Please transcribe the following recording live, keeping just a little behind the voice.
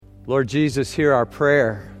Lord Jesus, hear our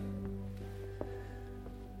prayer.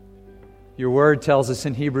 Your word tells us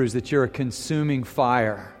in Hebrews that you're a consuming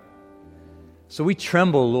fire. So we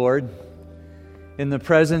tremble, Lord, in the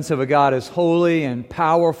presence of a God as holy and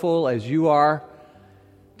powerful as you are,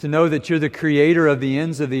 to know that you're the creator of the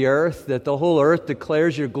ends of the earth, that the whole earth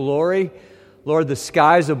declares your glory. Lord, the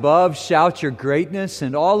skies above shout your greatness,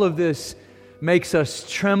 and all of this makes us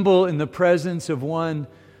tremble in the presence of one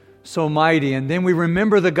so mighty. And then we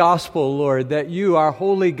remember the gospel, Lord, that you, our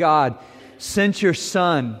holy God, sent your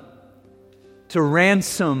Son to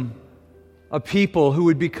ransom a people who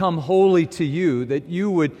would become holy to you, that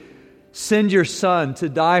you would send your Son to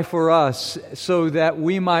die for us so that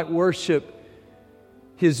we might worship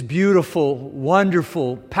His beautiful,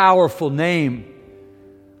 wonderful, powerful name.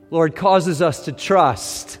 Lord, causes us to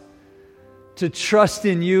trust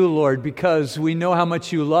in you, Lord, because we know how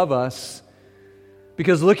much you love us.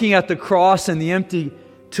 Because looking at the cross and the empty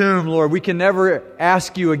tomb, Lord, we can never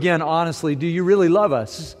ask you again honestly, do you really love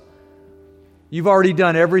us? You've already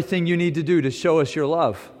done everything you need to do to show us your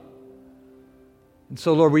love. And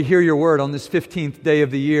so, Lord, we hear your word on this 15th day of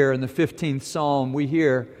the year, in the 15th Psalm. We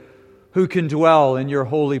hear, who can dwell in your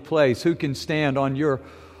holy place? Who can stand on your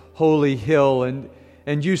holy hill?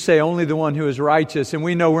 And you say only the one who is righteous. And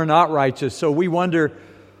we know we're not righteous, so we wonder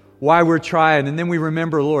why we're trying. And then we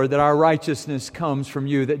remember, Lord, that our righteousness comes from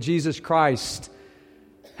you, that Jesus Christ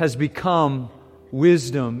has become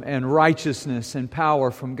wisdom and righteousness and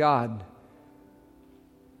power from God.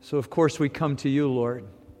 So, of course, we come to you, Lord.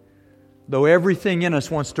 Though everything in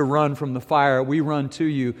us wants to run from the fire, we run to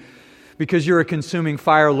you because you're a consuming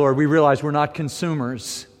fire, Lord. We realize we're not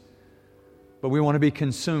consumers, but we want to be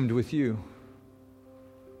consumed with you.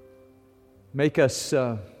 Make us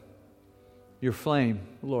your flame,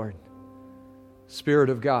 Lord. Spirit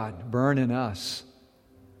of God, burn in us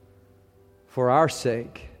for our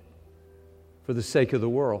sake, for the sake of the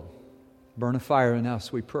world. Burn a fire in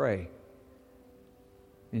us, we pray.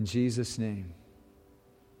 In Jesus' name,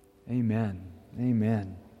 amen.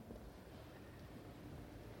 Amen.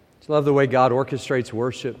 Just love the way God orchestrates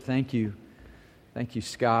worship. Thank you. Thank you,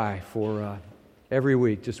 Sky, for every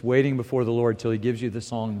week just waiting before the Lord till He gives you the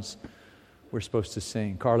songs we're supposed to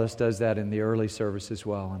sing. Carlos does that in the early service as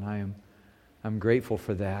well, and I'm grateful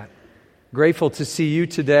for that. Grateful to see you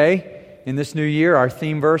today in this new year. Our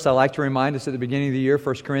theme verse, I like to remind us at the beginning of the year,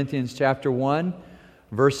 1 Corinthians chapter 1,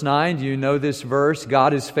 verse 9. Do you know this verse?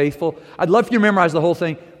 God is faithful. I'd love for you to memorize the whole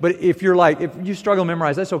thing, but if you struggle to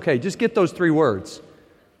memorize, that's okay. Just get those 3 words.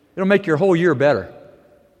 It'll make your whole year better.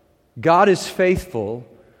 God is faithful,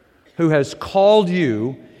 who has called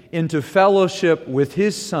you into fellowship with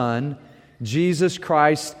His Son, Jesus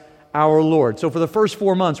Christ our Lord. So for the first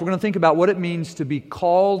 4 months, we're going to think about what it means to be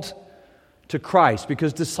called to Christ,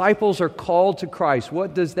 because disciples are called to Christ.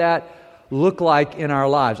 What does that look like in our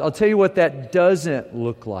lives? I'll tell you what that doesn't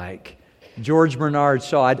look like. George Bernard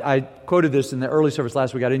Shaw, I quoted this in the early service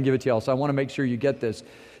last week. I didn't give it to y'all, so I want to make sure you get this.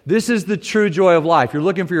 This is the true joy of life. You're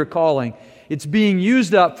looking for your calling. It's being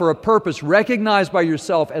used up for a purpose recognized by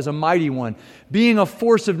yourself as a mighty one, being a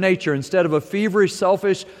force of nature instead of a feverish,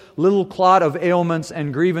 selfish little clot of ailments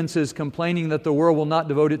and grievances, complaining that the world will not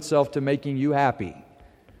devote itself to making you happy.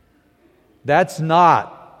 That's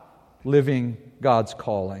not living God's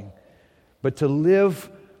calling, but to live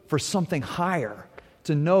for something higher,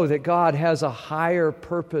 to know that God has a higher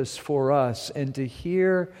purpose for us, and to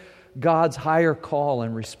hear God's higher call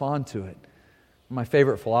and respond to it. My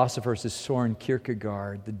favorite philosophers is Søren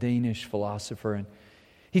Kierkegaard, the Danish philosopher. And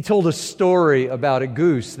he told a story about a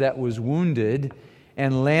goose that was wounded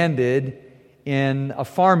and landed in a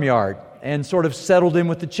farmyard and sort of settled in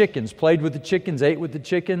with the chickens, played with the chickens, ate with the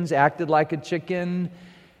chickens, acted like a chicken,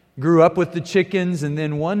 grew up with the chickens, and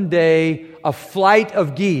then one day a flight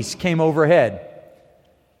of geese came overhead.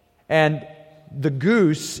 And the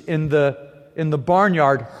goose in the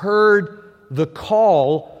barnyard heard the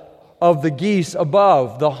call of the geese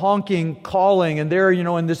above, the honking, calling, and they're,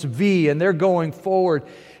 in this V, and they're going forward.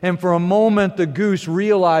 And for a moment, the goose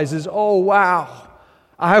realizes, oh, wow,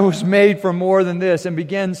 I was made for more than this, and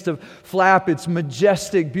begins to flap its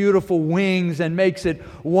majestic, beautiful wings and makes it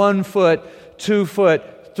 1 foot, 2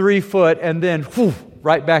 foot, 3 foot, and then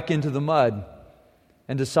right back into the mud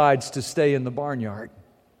and decides to stay in the barnyard.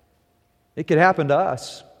 It could happen to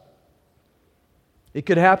us. It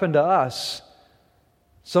could happen to us.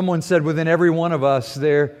 Someone said within every one of us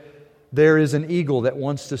there is an eagle that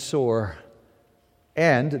wants to soar,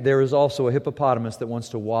 and there is also a hippopotamus that wants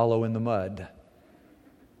to wallow in the mud.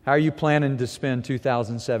 How are you planning to spend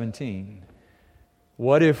 2017?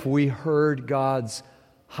 What if we heard God's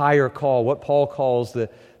higher call, what Paul calls the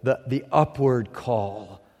upward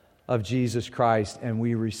call, of Jesus Christ, and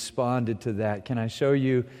we responded to that. Can I show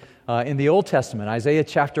you in the Old Testament, Isaiah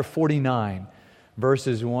chapter 49,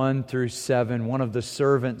 verses 1 through 7, one of the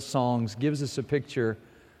servant songs gives us a picture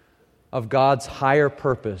of God's higher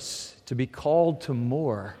purpose, to be called to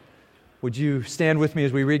more. Would you stand with me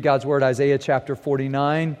as we read God's Word, Isaiah chapter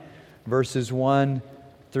 49, verses 1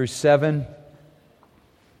 through 7.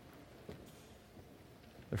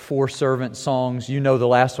 There are 4 servant songs. You know the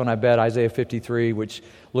last one, I bet, Isaiah 53, which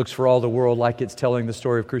looks for all the world like it's telling the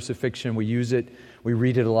story of crucifixion. We use it. We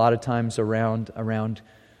read it a lot of times around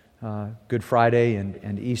Good Friday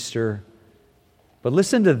and Easter. But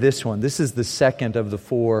listen to this one. This is the second of the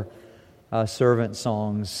 4 servant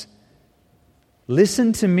songs.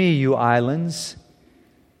 Listen to me, you islands.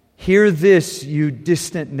 Hear this, you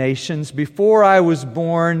distant nations. Before I was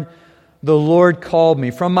born, the Lord called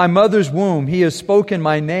me. From my mother's womb, He has spoken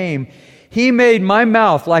my name. He made my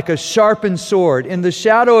mouth like a sharpened sword. In the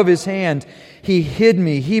shadow of His hand, He hid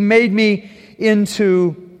me. He made me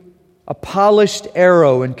into a polished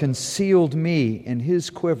arrow and concealed me in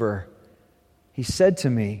His quiver. He said to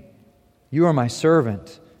me, "You are my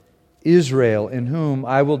servant, Israel, in whom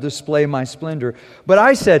I will display my splendor." But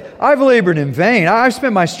I said, "I've labored in vain. I've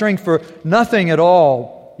spent my strength for nothing at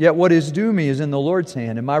all. Yet what is due me is in the Lord's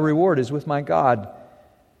hand, and my reward is with my God."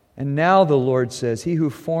 And now the Lord says, "He who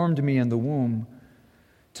formed me in the womb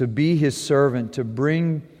to be His servant, to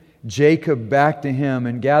bring Jacob back to Him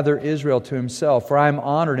and gather Israel to Himself. For I am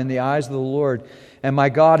honored in the eyes of the Lord, and my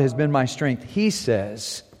God has been my strength." He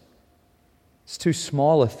says, "It's too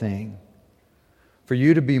small a thing for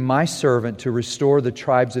you to be my servant to restore the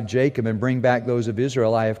tribes of Jacob and bring back those of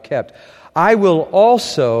Israel I have kept. I will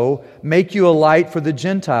also make you a light for the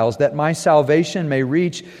Gentiles, that my salvation may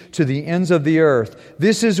reach to the ends of the earth.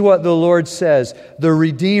 This is what the Lord says, the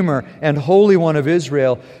Redeemer and Holy One of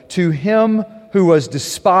Israel, to Him who was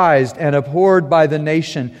despised and abhorred by the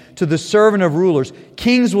nation, to the servant of rulers.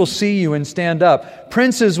 Kings will see you and stand up.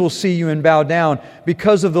 Princes will see you and bow down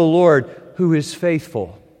because of the Lord who is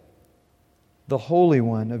faithful, the Holy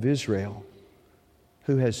One of Israel,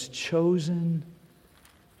 who has chosen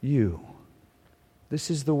you." This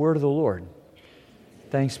is the word of the Lord.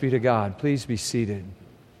 Thanks be to God. Please be seated.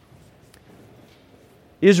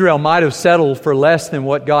 Israel might have settled for less than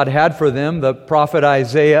what God had for them. The prophet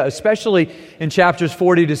Isaiah, especially in chapters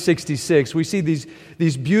 40 to 66, we see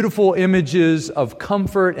these beautiful images of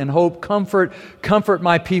comfort and hope. Comfort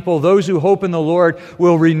my people. Those who hope in the Lord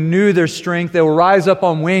will renew their strength. They will rise up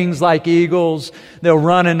on wings like eagles. They'll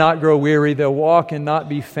run and not grow weary. They'll walk and not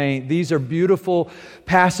be faint. These are beautiful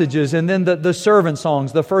passages. And then the servant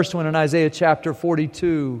songs, the first one in Isaiah chapter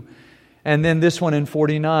 42, and then this one in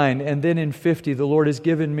 49, and then in 50, the Lord has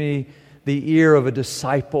given me the ear of a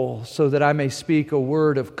disciple so that I may speak a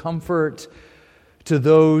word of comfort to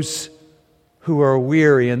those who are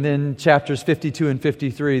weary. And then chapters 52 and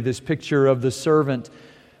 53, this picture of the servant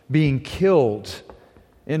being killed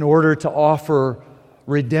in order to offer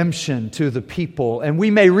redemption to the people. And we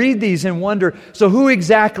may read these and wonder, so who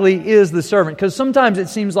exactly is the servant? Because sometimes it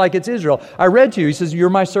seems like it's Israel. I read to you, He says, "You're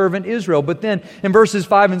my servant Israel." But then in verses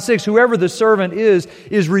 5 and 6, whoever the servant is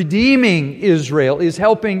redeeming Israel, is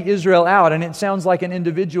helping Israel out. And it sounds like an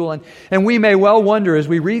individual. And we may well wonder as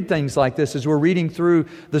we read things like this, as we're reading through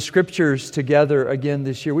the Scriptures together again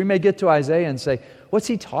this year, we may get to Isaiah and say, what's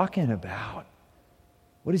he talking about?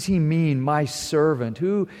 What does he mean, my servant?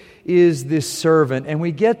 Who is this servant? And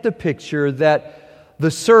we get the picture that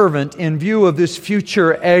the servant, in view of this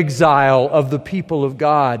future exile of the people of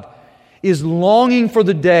God, is longing for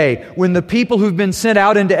the day when the people who've been sent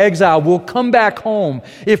out into exile will come back home.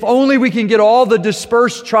 If only we can get all the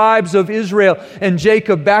dispersed tribes of Israel and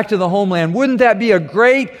Jacob back to the homeland. Wouldn't that be a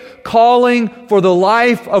great calling for the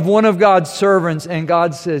life of one of God's servants? And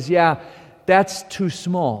God says, yeah, that's too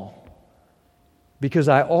small. Because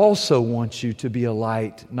I also want you to be a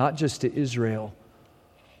light, not just to Israel,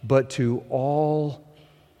 but to all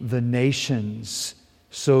the nations,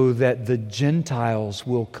 so that the Gentiles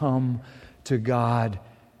will come to God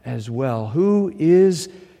as well. Who is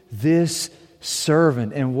this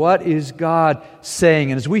servant? And what is God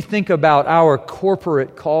saying? And as we think about our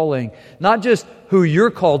corporate calling, not just who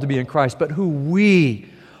you're called to be in Christ, but who we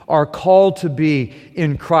are called to be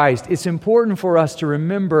in Christ, it's important for us to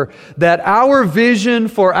remember that our vision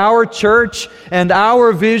for our church and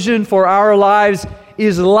our vision for our lives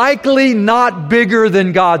is likely not bigger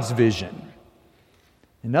than God's vision.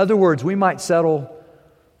 In other words, we might settle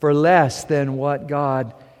for less than what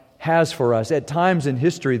God has for us. At times in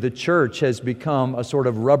history, the church has become a sort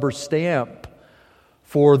of rubber stamp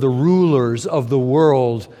for the rulers of the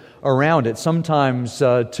world around it. Sometimes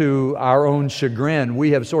to our own chagrin,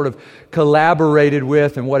 we have sort of collaborated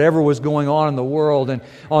with and whatever was going on in the world. And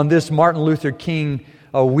on this Martin Luther King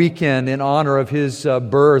weekend in honor of his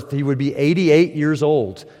birth, he would be 88 years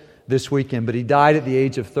old this weekend, but he died at the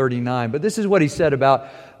age of 39. But this is what he said about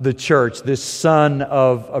the church. This son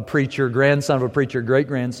of a preacher, grandson of a preacher,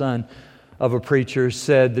 great-grandson of a preacher,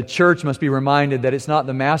 said, "The church must be reminded that it's not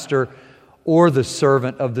the master or the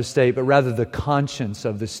servant of the state, but rather the conscience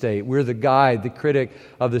of the state. We're the guide, the critic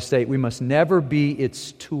of the state. We must never be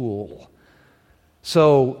its tool."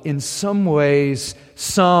 So, in some ways,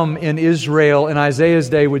 some in Israel in Isaiah's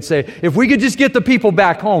day would say, if we could just get the people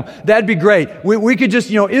back home, that'd be great. We could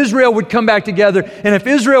just, Israel would come back together, and if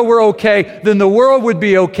Israel were okay, then the world would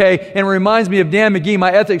be okay. And it reminds me of Dan McGee,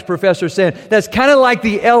 my ethics professor, saying, that's kind of like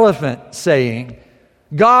the elephant saying,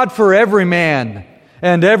 God for every man,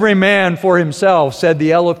 and every man for himself, said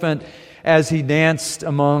the elephant as he danced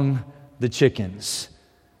among the chickens.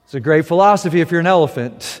 It's a great philosophy if you're an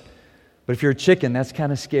elephant. But if you're a chicken, that's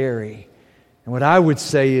kind of scary. And what I would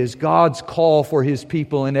say is God's call for His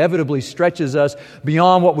people inevitably stretches us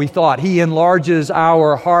beyond what we thought. He enlarges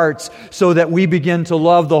our hearts so that we begin to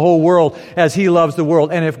love the whole world as He loves the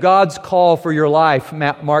world. And if God's call for your life,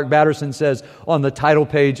 Mark Batterson says on the title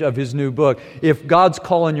page of his new book, if God's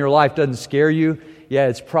call in your life doesn't scare you, yeah,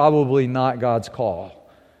 it's probably not God's call.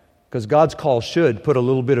 Because God's call should put a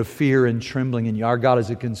little bit of fear and trembling in you. Our God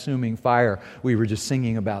is a consuming fire. We were just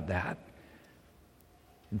singing about that.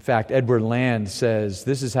 In fact, Edward Land says,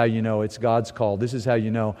 this is how you know it's God's call. This is how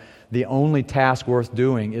you know the only task worth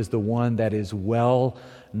doing is the one that is well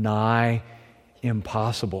nigh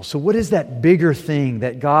impossible. So what is that bigger thing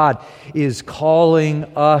that God is calling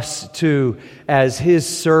us to as His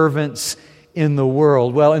servants in the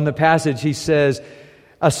world? Well, in the passage he says,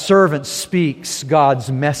 a servant speaks God's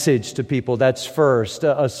message to people. That's first.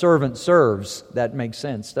 A servant serves. That makes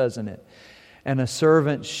sense, doesn't it? And a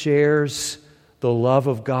servant shares the love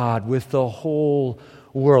of God with the whole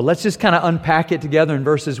world. Let's just kind of unpack it together in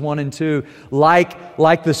verses 1 and 2.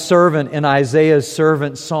 Like the servant in Isaiah's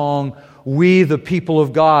servant song, we, the people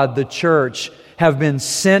of God, the church, have been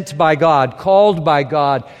sent by God, called by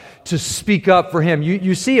God to speak up for Him.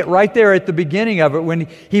 You see it right there at the beginning of it when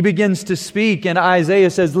He begins to speak. And Isaiah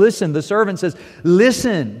says, listen, the servant says,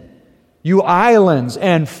 listen, you islands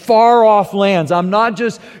and far-off lands. I'm not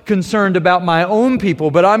just concerned about my own people,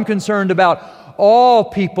 but I'm concerned about all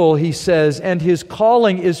people, he says, and His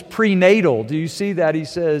calling is prenatal. Do you see that? He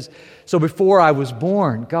says, so before I was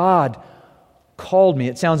born, God called me.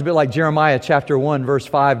 It sounds a bit like Jeremiah chapter 1, verse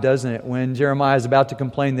 5, doesn't it? When Jeremiah is about to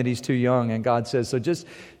complain that he's too young, and God says, so just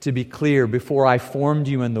to be clear, before I formed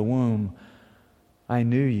you in the womb, I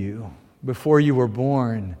knew you. Before you were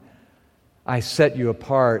born, I set you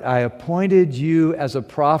apart. I appointed you as a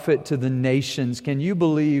prophet to the nations. Can you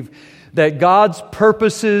believe that God's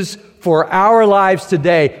purposes for our lives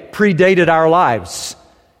today predated our lives?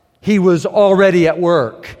 He was already at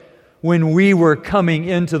work when we were coming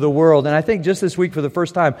into the world. And I think just this week for the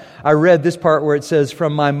first time, I read this part where it says,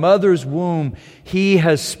 from my mother's womb, He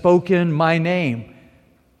has spoken my name.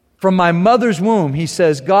 From my mother's womb, he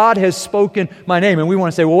says, God has spoken my name. And we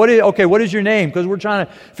want to say, well, what is your name? Because we're trying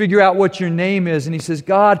to figure out what your name is. And he says,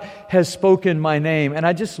 God has spoken my name. And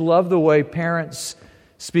I just love the way parents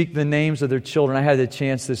speak the names of their children. I had the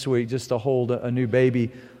chance this week just to hold a new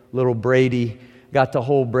baby, little Brady. Got to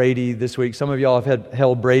hold Brady this week. Some of y'all have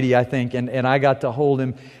held Brady, I think. And I got to hold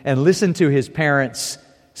him and listen to his parents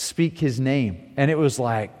speak his name. And it was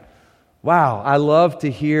like, wow, I love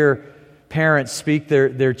to hear parents speak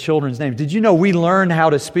their children's names. Did you know we learn how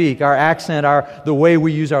to speak? Our accent, the way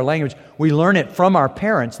we use our language, we learn it from our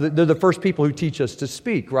parents. They're the first people who teach us to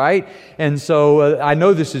speak, right? And so I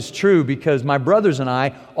know this is true because my brothers and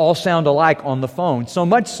I all sound alike on the phone. So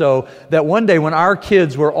much so that one day when our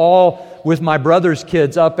kids were all with my brother's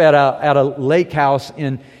kids up at a lake house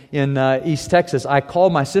in East Texas, I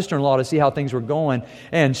called my sister-in-law to see how things were going,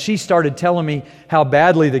 and she started telling me how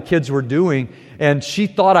badly the kids were doing, and she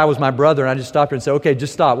thought I was my brother, and I just stopped her and said, okay,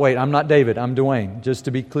 just stop, wait, I'm not David, I'm Dwayne. Just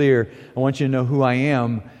to be clear, I want you to know who I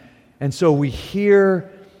am. And so we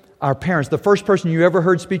hear our parents. The first person you ever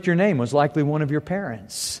heard speak your name was likely one of your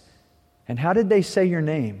parents. And how did they say your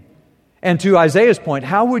name? And to Isaiah's point,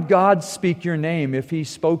 how would God speak your name if He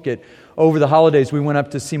spoke it? Over the holidays, we went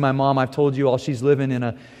up to see my mom. I've told you all, she's living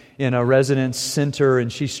in a residence center,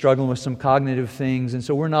 and she's struggling with some cognitive things. And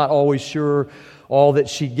so we're not always sure all that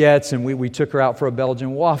she gets. And we took her out for a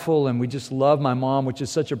Belgian waffle, and we just love my mom, which is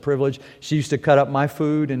such a privilege. She used to cut up my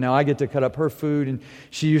food, and now I get to cut up her food. And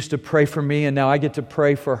she used to pray for me, and now I get to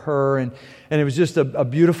pray for her. And it was just a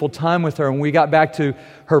beautiful time with her. And when we got back to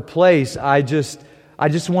her place, I just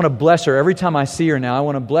want to bless her. Every time I see her now, I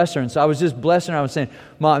want to bless her. And so I was just blessing her. I was saying,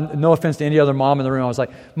 Mom, no offense to any other mom in the room. I was like,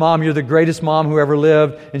 Mom, you're the greatest mom who ever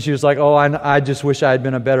lived. And she was like, oh, I just wish I had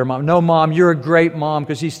been a better mom. No, Mom, you're a great mom,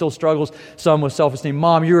 because she still struggles some with self-esteem.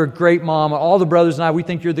 Mom, you're a great mom. All the brothers and I, we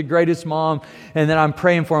think you're the greatest mom. And then I'm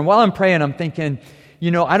praying for her. And while I'm praying, I'm thinking,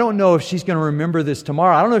 I don't know if she's going to remember this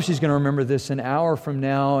tomorrow. I don't know if she's going to remember this an hour from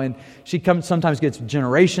now. And she sometimes gets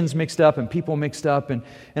generations mixed up and people mixed up. And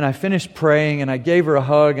I finished praying, and I gave her a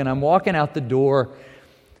hug, and I'm walking out the door,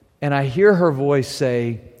 and I hear her voice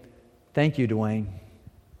say, "Thank you, Dwayne."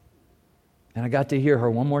 And I got to hear her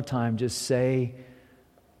one more time just say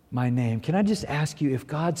my name. Can I just ask you, if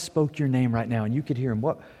God spoke your name right now and you could hear Him,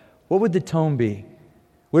 what would the tone be?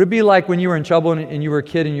 Would it be like when you were in trouble and you were a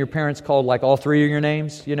kid and your parents called like all three of your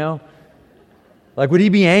names, Like, would He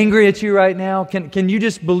be angry at you right now? Can you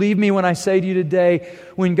just believe me when I say to you today,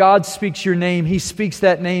 when God speaks your name, He speaks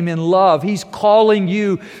that name in love. He's calling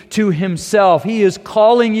you to Himself. He is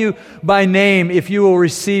calling you by name if you will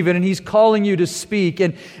receive it. And He's calling you to speak.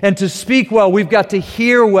 And to speak well, we've got to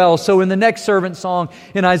hear well. So in the next servant song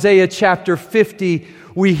in Isaiah chapter 50,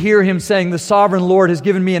 we hear Him saying, the sovereign Lord has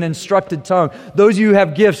given me an instructed tongue. Those of you who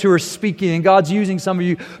have gifts who are speaking, and God's using some of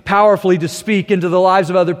you powerfully to speak into the lives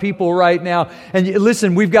of other people right now. And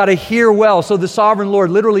listen, we've got to hear well. So the sovereign Lord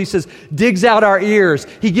literally says, digs out our ears.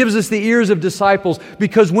 He gives us the ears of disciples,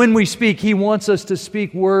 because when we speak, He wants us to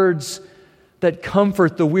speak words that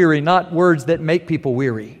comfort the weary, not words that make people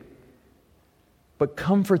weary, but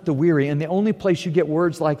comfort the weary. And the only place you get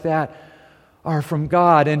words like that are from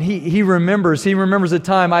God. And He remembers a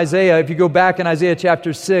time, Isaiah, if you go back in Isaiah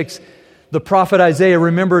chapter 6, the prophet Isaiah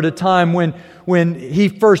remembered a time when he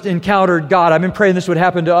first encountered God. I've been praying this would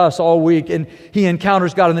happen to us all week. And he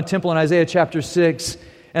encounters God in the temple in Isaiah chapter 6.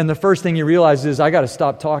 And the first thing he realizes is, I got to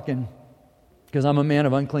stop talking, because I'm a man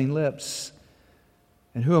of unclean lips.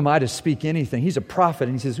 And who am I to speak anything? He's a prophet,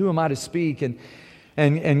 and he says, who am I to speak?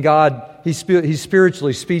 And God, he's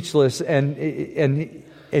spiritually speechless,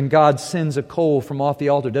 and God sends a coal from off the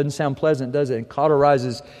altar. Doesn't sound pleasant, does it? And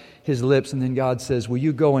cauterizes his lips. And then God says, will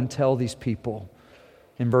you go and tell these people?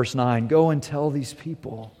 In verse 9, go and tell these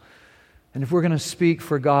people. And if we're going to speak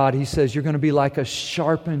for God, He says, you're going to be like a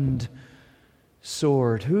sharpened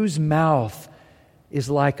sword. Whose mouth is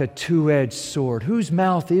like a two-edged sword? Whose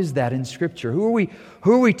mouth is that in Scripture? Who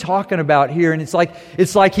are we talking about here? And it's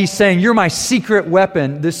like He's saying, you're my secret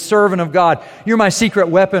weapon, this servant of God. You're my secret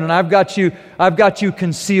weapon, and I've got you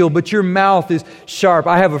concealed, but your mouth is sharp.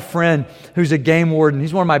 I have a friend who's a game warden.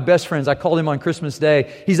 He's one of my best friends. I called him on Christmas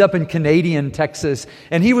Day. He's up in Canadian, Texas,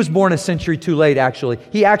 and he was born a century too late, actually.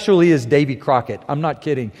 He actually is Davy Crockett. I'm not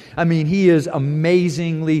kidding. I mean, he is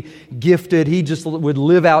amazingly gifted. He just would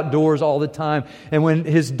live outdoors all the time. And when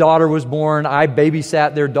his daughter was born, I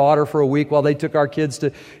babysat their daughter for a week while they took our kids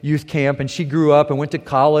to youth camp, and she grew up and went to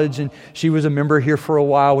college, and she was a member here for a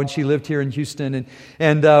while when she lived here in Houston.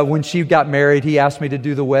 And when she got married, he asked me to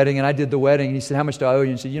do the wedding, and I did the wedding. And he said, how much do I owe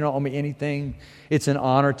you? And I said, you don't owe me anything. It's an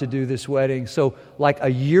honor to do this wedding. So like a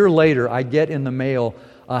year later, I get in the mail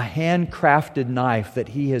a handcrafted knife that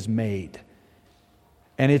he has made.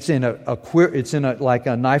 And it's in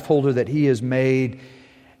a knife holder that he has made.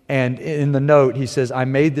 And in the note, he says, I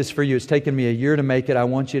made this for you. It's taken me a year to make it. I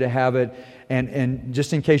want you to have it. And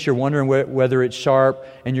just in case you're wondering whether it's sharp,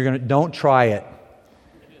 and don't try it,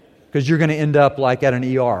 because you're going to end up like at an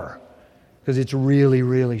ER, because it's really,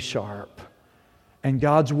 really sharp. And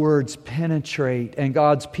God's words penetrate, and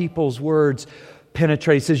God's people's words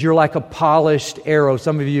penetrate. He says, you're like a polished arrow.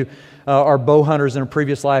 Some of you are bow hunters in a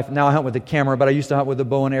previous life. Now I hunt with a camera, but I used to hunt with a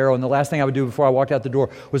bow and arrow. And the last thing I would do before I walked out the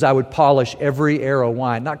door was I would polish every arrow.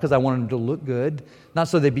 Why? Not because I wanted them to look good, not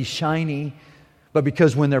so they'd be shiny, but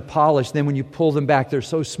because when they're polished, then when you pull them back, they're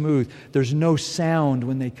so smooth. There's no sound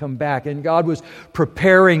when they come back. And God was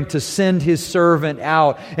preparing to send His servant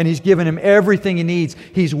out, and He's given him everything he needs.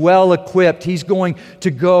 He's well equipped. He's going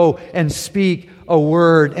to go and speak a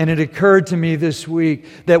word. And it occurred to me this week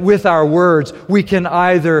that with our words, we can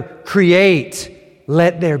either create,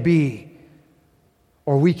 let there be,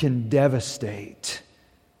 or we can devastate.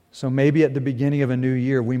 So maybe at the beginning of a new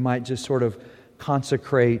year, we might just sort of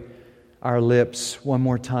consecrate our lips one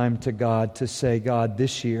more time to God, to say, God,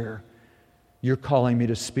 this year, You're calling me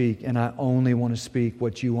to speak, and I only want to speak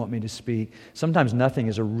what You want me to speak. Sometimes nothing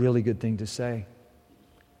is a really good thing to say.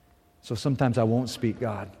 So sometimes I won't speak,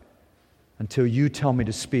 God. Until you tell me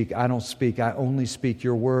to speak, I don't speak. I only speak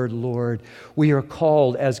your word, Lord. We are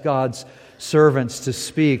called as God's servants to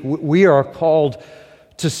speak. We are called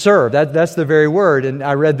to serve. That's the very word. And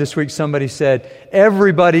I read this week somebody said,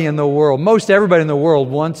 everybody in the world, most everybody in the world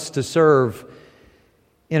wants to serve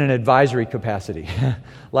in an advisory capacity.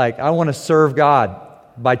 Like, I want to serve God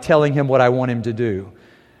by telling Him what I want Him to do.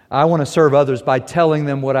 I want to serve others by telling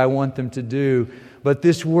them what I want them to do. But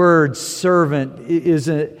this word servant is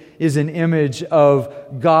an image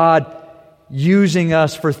of God using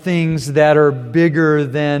us for things that are bigger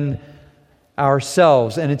than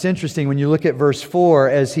ourselves. And it's interesting when you look at verse 4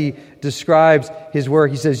 as he describes his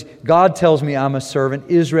work. He says, God tells me I'm a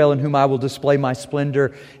servant, Israel in whom I will display my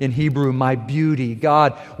splendor, in Hebrew, my beauty.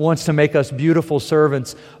 God wants to make us beautiful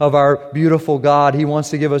servants of our beautiful God. He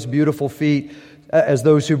wants to give us beautiful feet as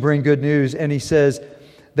those who bring good news. And he says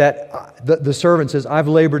that the servant says, I've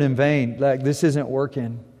labored in vain. Like, this isn't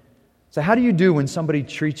working. So how do you do when somebody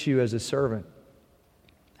treats you as a servant?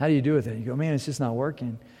 How do you do with it? You go, man, it's just not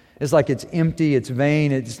working. It's like it's empty, it's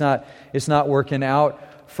vain, it's not working out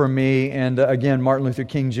for me. And again, Martin Luther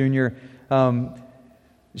King Jr.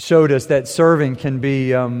 Showed us that serving can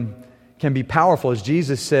be powerful. As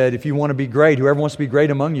Jesus said, if you want to be great, whoever wants to be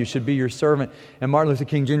great among you should be your servant. And Martin Luther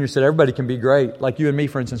King Jr. said, everybody can be great. Like you and me,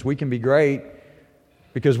 for instance, we can be great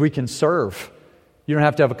because we can serve. You don't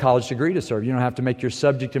have to have a college degree to serve. You don't have to make your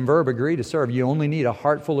subject and verb agree to serve. You only need a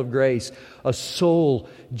heart full of grace, a soul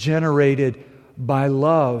generated by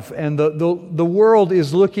love. And the world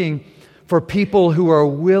is looking for people who are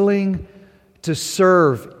willing to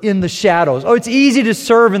serve in the shadows. Oh, it's easy to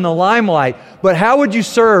serve in the limelight, but how would you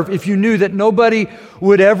serve if you knew that nobody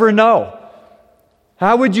would ever know?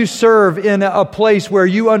 How would you serve in a place where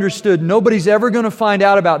you understood nobody's ever going to find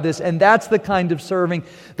out about this? And that's the kind of serving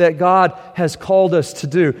that God has called us to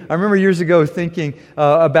do. I remember years ago thinking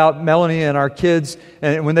about Melanie and our kids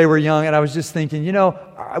and when they were young, and I was just thinking, you know,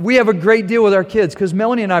 we have a great deal with our kids because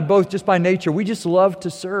Melanie and I both, just by nature, we just love to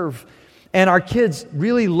serve. And our kids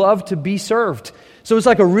really love to be served. So it's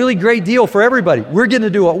like a really great deal for everybody. We're getting to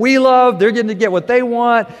do what we love. They're getting to get what they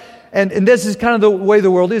want. And this is kind of the way the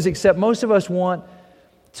world is, except most of us want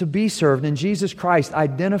to be served. And Jesus Christ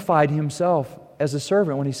identified Himself as a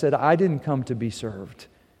servant when He said, I didn't come to be served,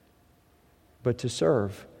 but to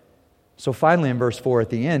serve. So finally in verse 4 at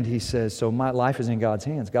the end, He says, so my life is in God's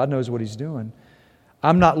hands. God knows what He's doing.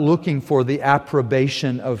 I'm not looking for the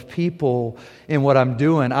approbation of people in what I'm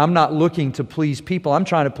doing. I'm not looking to please people. I'm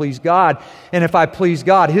trying to please God. And if I please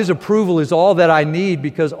God, His approval is all that I need,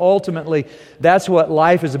 because ultimately that's what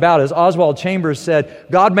life is about. As Oswald Chambers said,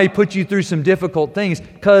 God may put you through some difficult things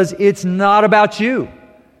because it's not about you.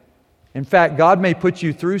 In fact, God may put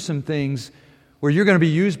you through some things where you're going to be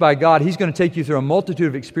used by God. He's going to take you through a multitude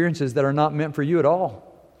of experiences that are not meant for you at all.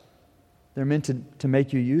 They're meant to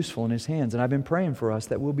make you useful in His hands. And I've been praying for us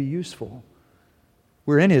that we'll be useful.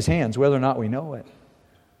 We're in His hands whether or not we know it.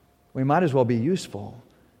 We might as well be useful.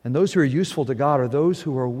 And those who are useful to God are those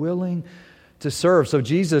who are willing to serve. So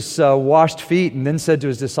Jesus washed feet and then said to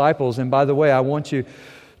His disciples, and by the way, I want you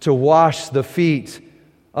to wash the feet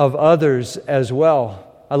of others as well.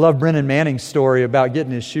 I love Brennan Manning's story about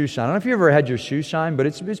getting his shoes shined. I don't know if you ever had your shoes shined, but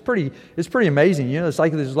it's pretty amazing. You know, it's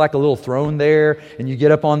like there's like a little throne there, and you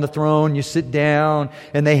get up on the throne, you sit down,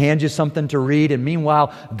 and they hand you something to read, and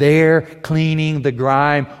meanwhile they're cleaning the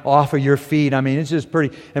grime off of your feet. I mean, it's just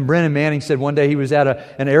pretty. And Brennan Manning said one day he was at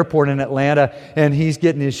an airport in Atlanta, and he's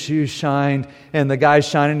getting his shoes shined, and the guy's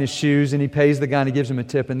shining his shoes, and he pays the guy and he gives him a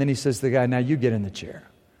tip, and then he says to the guy, "Now you get in the chair,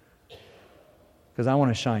 because I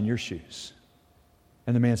want to shine your shoes."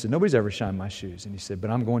 And the man said, "Nobody's ever shined my shoes." And he said, "But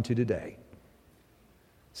I'm going to today."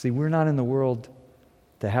 See, we're not in the world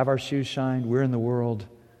to have our shoes shined. We're in the world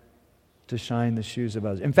to shine the shoes of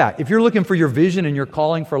others. In fact, if you're looking for your vision and your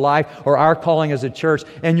calling for life, or our calling as a church,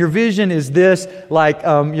 and your vision is this, like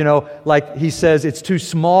he says, it's too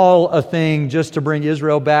small a thing just to bring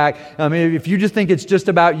Israel back. I mean, if you just think it's just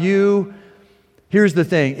about you, here's the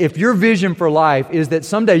thing. If your vision for life is that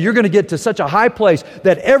someday you're going to get to such a high place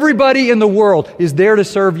that everybody in the world is there to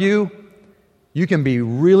serve you, you can be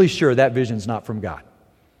really sure that vision's not from God.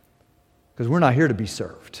 Because we're not here to be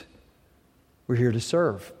served. We're here to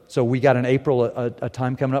serve. So we got in April a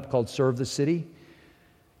time coming up called Serve the City.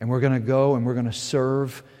 And we're going to go and we're going to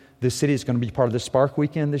serve this city. It's going to be part of the Spark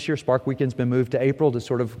Weekend this year. Spark Weekend's been moved to April to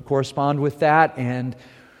sort of correspond with that. And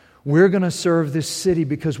we're going to serve this city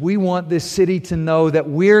because we want this city to know that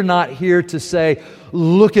we're not here to say,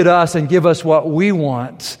 "Look at us and give us what we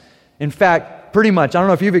want." In fact, pretty much, I don't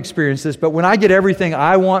know if you've experienced this, but when I get everything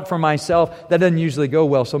I want for myself, that doesn't usually go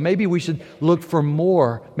well. So maybe we should look for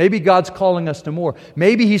more. Maybe God's calling us to more.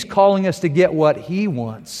 Maybe He's calling us to get what He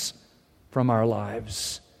wants from our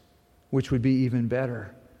lives, which would be even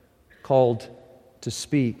better. Called to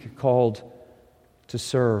speak, called to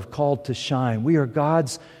serve, called to shine. We are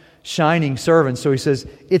God's shining servants. So He says,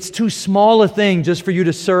 it's too small a thing just for you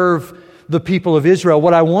to serve the people of Israel.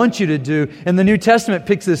 What I want you to do, and the New Testament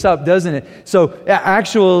picks this up, doesn't it? So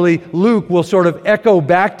actually, Luke will sort of echo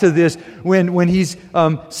back to this when he's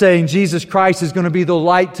saying Jesus Christ is going to be the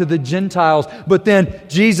light to the Gentiles. But then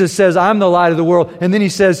Jesus says, I'm the light of the world. And then He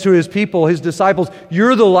says to His people, His disciples,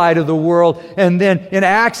 you're the light of the world. And then in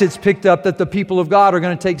Acts, it's picked up that the people of God are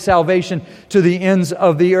going to take salvation to the ends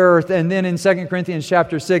of the earth. And then in 2 Corinthians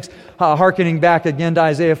chapter 6, hearkening back again to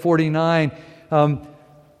Isaiah 49,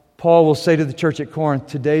 Paul will say to the church at Corinth,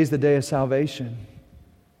 today's the day of salvation.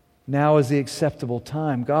 Now is the acceptable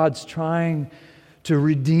time. God's trying to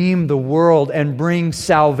redeem the world and bring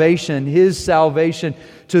salvation, His salvation,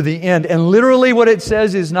 to the end. And literally what it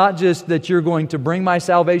says is not just that you're going to bring my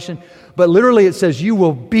salvation, but literally it says you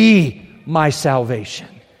will be my salvation.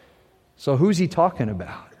 So who's He talking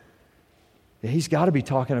about? He's got to be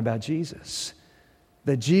talking about Jesus.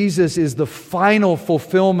 That Jesus is the final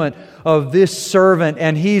fulfillment of this servant,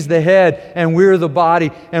 and He's the head, and we're the body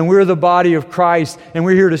of Christ, and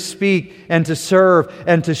we're here to speak and to serve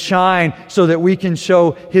and to shine so that we can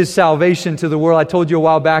show His salvation to the world. I told you a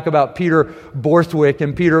while back about Peter Borthwick,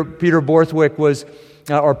 and Peter Borthwick was,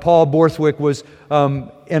 or Paul Borthwick was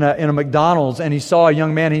in a McDonald's, and he saw a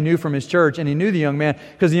young man he knew from his church, and he knew the young man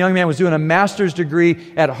because the young man was doing a master's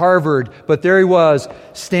degree at Harvard, but there he was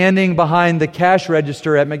standing behind the cash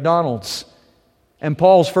register at McDonald's. And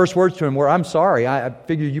Paul's first words to him were, I'm sorry, I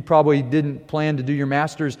figure you probably didn't plan to do your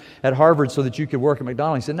master's at Harvard so that you could work at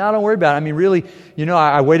McDonald's. He said, no, don't worry about it. I mean, really,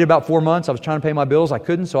 I waited about 4 months. I was trying to pay my bills. I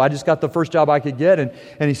couldn't, so I just got the first job I could get. And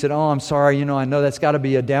he said, oh, I'm sorry, I know that's got to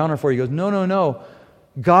be a downer for you. He goes, no.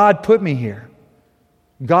 God put me here.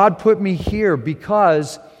 God put me here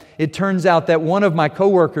because it turns out that one of my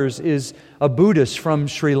coworkers is a Buddhist from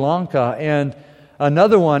Sri Lanka, and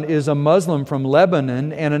another one is a Muslim from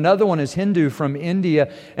Lebanon, and another one is Hindu from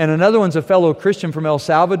India, and another one's a fellow Christian from El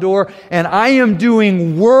Salvador, and I am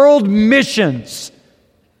doing world missions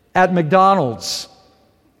at McDonald's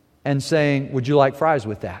and saying, would you like fries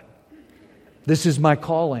with that? This is my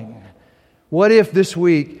calling. What if this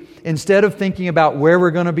week, instead of thinking about where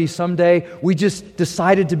we're going to be someday, we just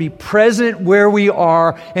decided to be present where we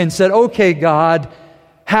are and said, okay, God,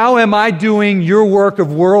 how am I doing your work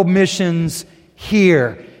of world missions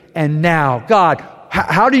here and now? God,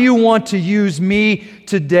 how do you want to use me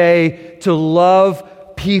today to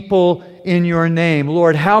love people in your name?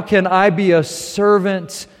 Lord, how can I be a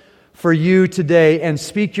servant for you today and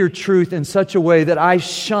speak your truth in such a way that I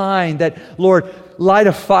shine, that, Lord, light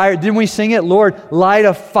a fire. Didn't we sing it? Lord, light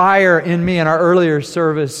a fire in me. In our earlier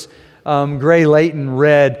service, Gray Layton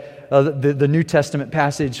read the New Testament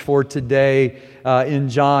passage for today in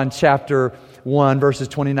John chapter 1, verses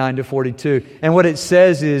 29 to 42. And what it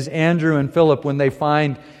says is Andrew and Philip, when they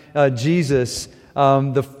find Jesus,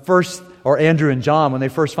 Andrew and John, when they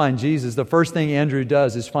first find Jesus, the first thing Andrew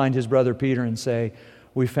does is find his brother Peter and say,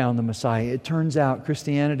 we found the Messiah. It turns out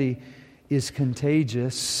Christianity is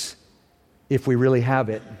contagious if we really have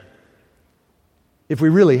it. If we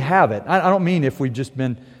really have it. I don't mean if we've just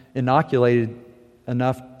been inoculated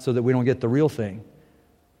enough so that we don't get the real thing.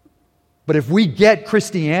 But if we get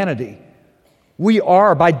Christianity, we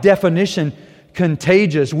are, by definition,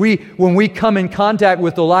 contagious. When we come in contact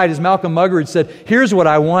with the light, as Malcolm Muggeridge said, here's what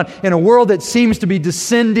I want. In a world that seems to be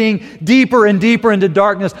descending deeper and deeper into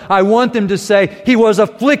darkness, I want them to say, He was a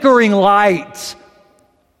flickering light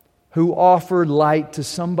who offered light to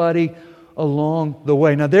somebody along the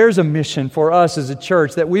way. Now there's a mission for us as a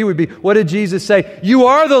church that we would be, what did Jesus say? You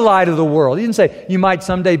are the light of the world. He didn't say you might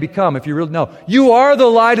someday become, if you really know. You are the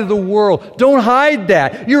light of the world. Don't hide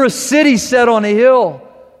that. You're a city set on a hill.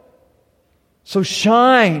 So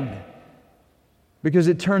shine. Because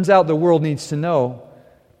it turns out the world needs to know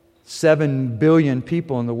 7 billion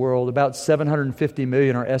people in the world, about 750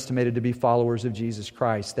 million are estimated to be followers of Jesus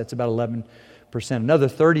Christ. That's about 11%. Another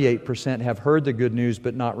 38% have heard the good news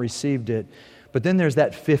but not received it. But then there's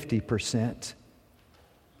that 50%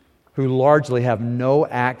 who largely have no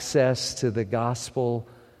access to the gospel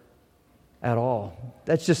at all.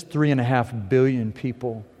 That's just 3.5 billion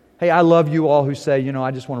people. Hey, I love you all who say,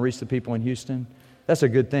 I just want to reach the people in Houston. That's a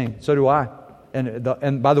good thing. So do I.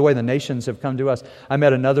 And by the way, the nations have come to us. I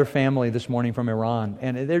met another family this morning from Iran,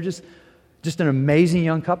 and they're just, Just an amazing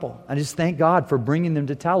young couple. I just thank God for bringing them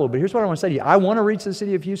to Tallow. But here's what I want to say to you. I want to reach the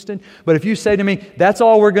city of Houston, but if you say to me, that's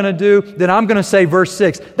all we're going to do, then I'm going to say verse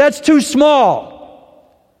 6. That's too small.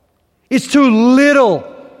 It's too little,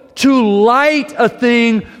 too light a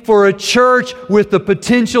thing for a church with the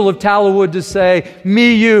potential of Tallowwood to say,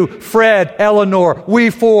 me, you, Fred, Eleanor, we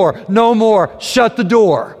four, no more, shut the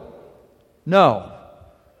door. No,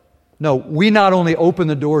 we not only open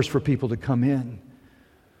the doors for people to come in,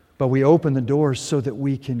 but we open the doors so that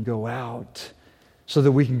we can go out, so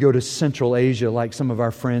that we can go to Central Asia like some of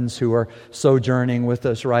our friends who are sojourning with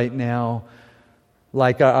us right now,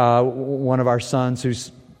 like one of our sons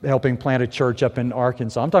who's helping plant a church up in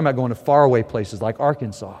Arkansas. I'm talking about going to faraway places like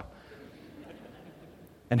Arkansas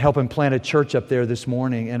and helping plant a church up there this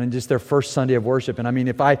morning and in just their first Sunday of worship. And I mean,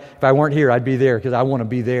 if I weren't here, I'd be there because I want to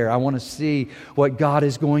be there. I want to see what God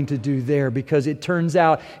is going to do there because it turns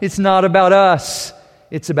out it's not about us.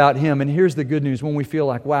 It's about Him. And here's the good news. When we feel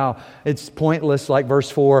like, wow, it's pointless, like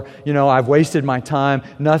verse 4, I've wasted my time,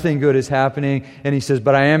 nothing good is happening. And He says,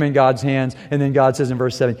 but I am in God's hands. And then God says in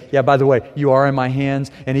verse 7, yeah, by the way, you are in my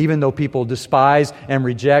hands. And even though people despise and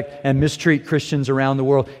reject and mistreat Christians around the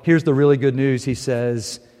world, here's the really good news. He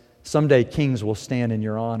says, someday kings will stand in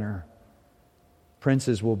your honor.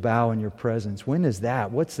 Princes will bow in your presence. When is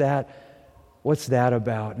that? What's that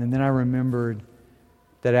about? And then I remembered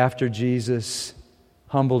that after Jesus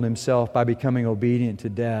humbled Himself by becoming obedient to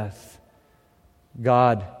death,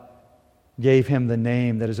 God gave Him the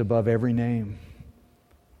name that is above every name,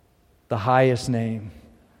 the highest name.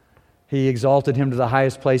 He exalted Him to the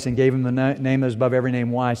highest place and gave Him the name that is above every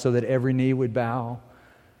name. Why? So that every knee would bow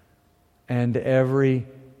and every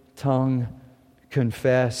tongue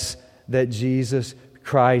confess that Jesus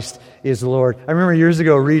Christ is Lord. I remember years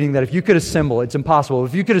ago reading that if you could assemble, it's impossible,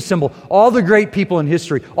 if you could assemble all the great people in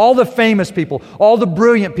history, all the famous people, all the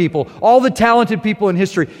brilliant people, all the talented people in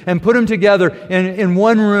history, and put them together in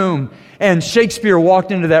one room, and Shakespeare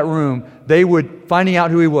walked into that room, they would, finding out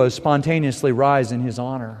who he was, spontaneously rise in his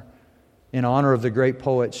honor, in honor of the great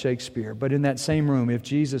poet Shakespeare. But in that same room, if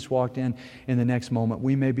Jesus walked in the next moment,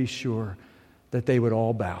 we may be sure that they would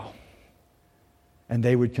all bow. And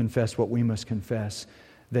they would confess what we must confess,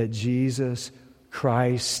 that Jesus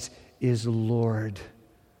Christ is Lord,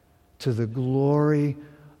 to the glory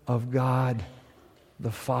of God the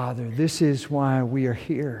Father. This is why we are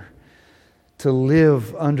here, to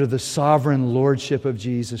live under the sovereign lordship of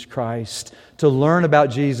Jesus Christ, to learn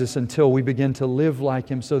about Jesus until we begin to live like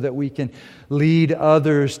Him so that we can lead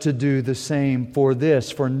others to do the same. For this,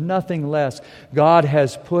 for nothing less, God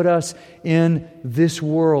has put us in this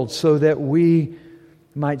world so that we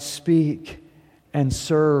might speak and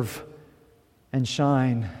serve and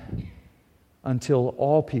shine until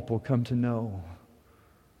all people come to know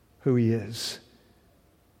who He is.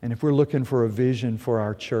 And if we're looking for a vision for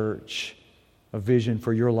our church, a vision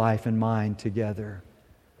for your life and mine together,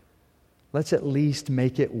 let's at least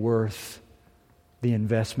make it worth the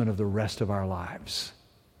investment of the rest of our lives.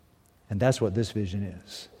 And that's what this vision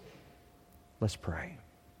is. Let's pray.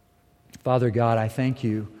 Father God, I thank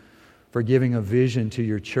You for giving a vision to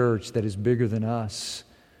Your church that is bigger than us.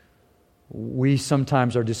 We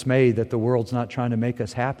sometimes are dismayed that the world's not trying to make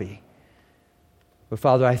us happy. But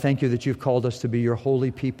Father, I thank You that You've called us to be Your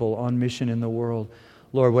holy people on mission in the world.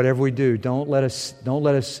 Lord, whatever we do, don't let us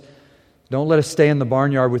stay in the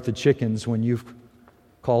barnyard with the chickens when You've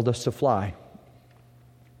called us to fly.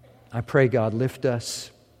 I pray, God, lift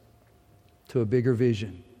us to a bigger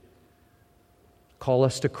vision. Call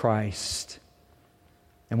us to Christ.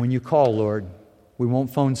 And when You call, Lord, we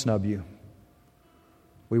won't phone snub You.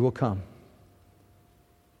 We will come.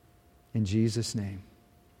 In Jesus' name,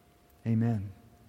 amen.